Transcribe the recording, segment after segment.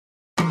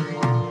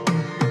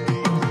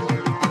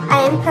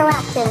I'm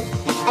proactive.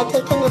 I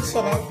take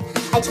initiative.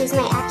 I choose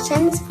my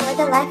actions for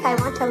the life I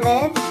want to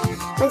live.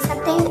 When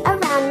something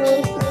around me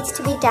needs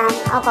to be done,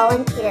 I'll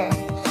volunteer.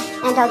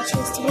 And I'll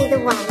choose to be the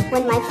one.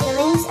 When my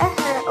feelings are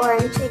hurt or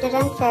I'm treated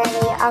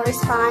unfairly, I'll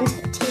respond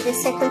to the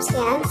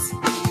circumstance.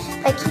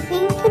 By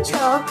keeping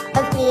control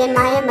of me and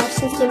my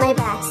emotions, do my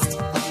best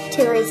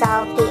to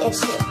resolve the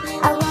issue.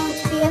 I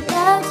won't be a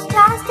boat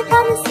tossed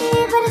upon the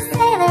sea, but a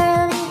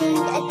sailor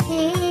leading a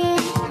team.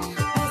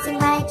 Using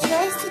my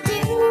choice to do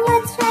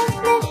what's right,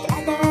 lift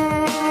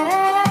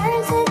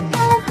others with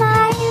all of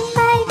my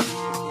might.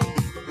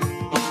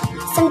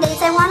 Some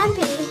days I wanna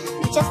be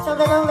just a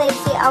little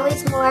lazy,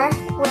 always more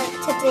work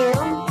to do.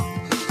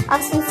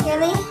 I'll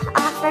sincerely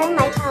offer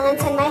my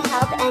talents and my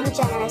help and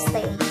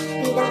generously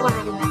be the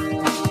one.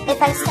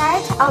 If I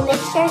start, I'll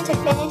make sure to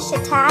finish a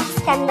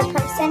task. I'm the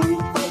person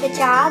for the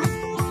job.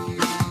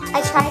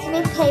 I try to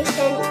be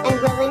patient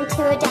and willing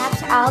to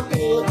adapt. I'll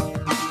be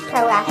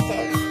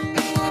proactive.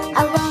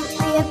 I won't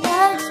be a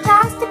boat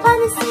tossed upon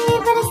the sea,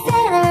 but a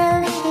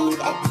sailor leading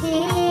a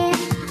team.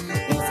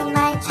 Using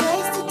my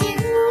choice to do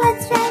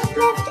what's right,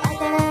 lift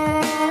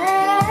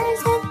others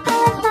with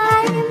all of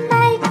my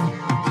might.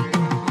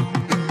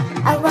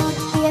 I won't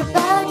be a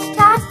boat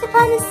tossed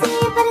upon the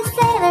sea, but a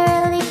sailor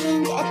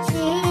leading a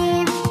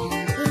team.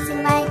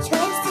 Using my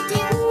choice to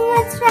do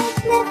what's right,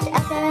 lift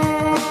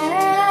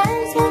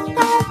others with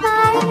all of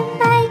my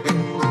might.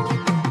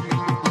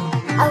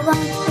 I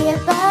won't be a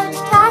boat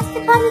tossed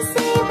upon the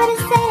sea, but a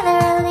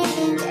sailor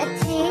leading a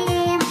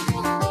team.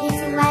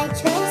 Using my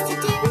choice to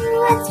do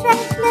what's right.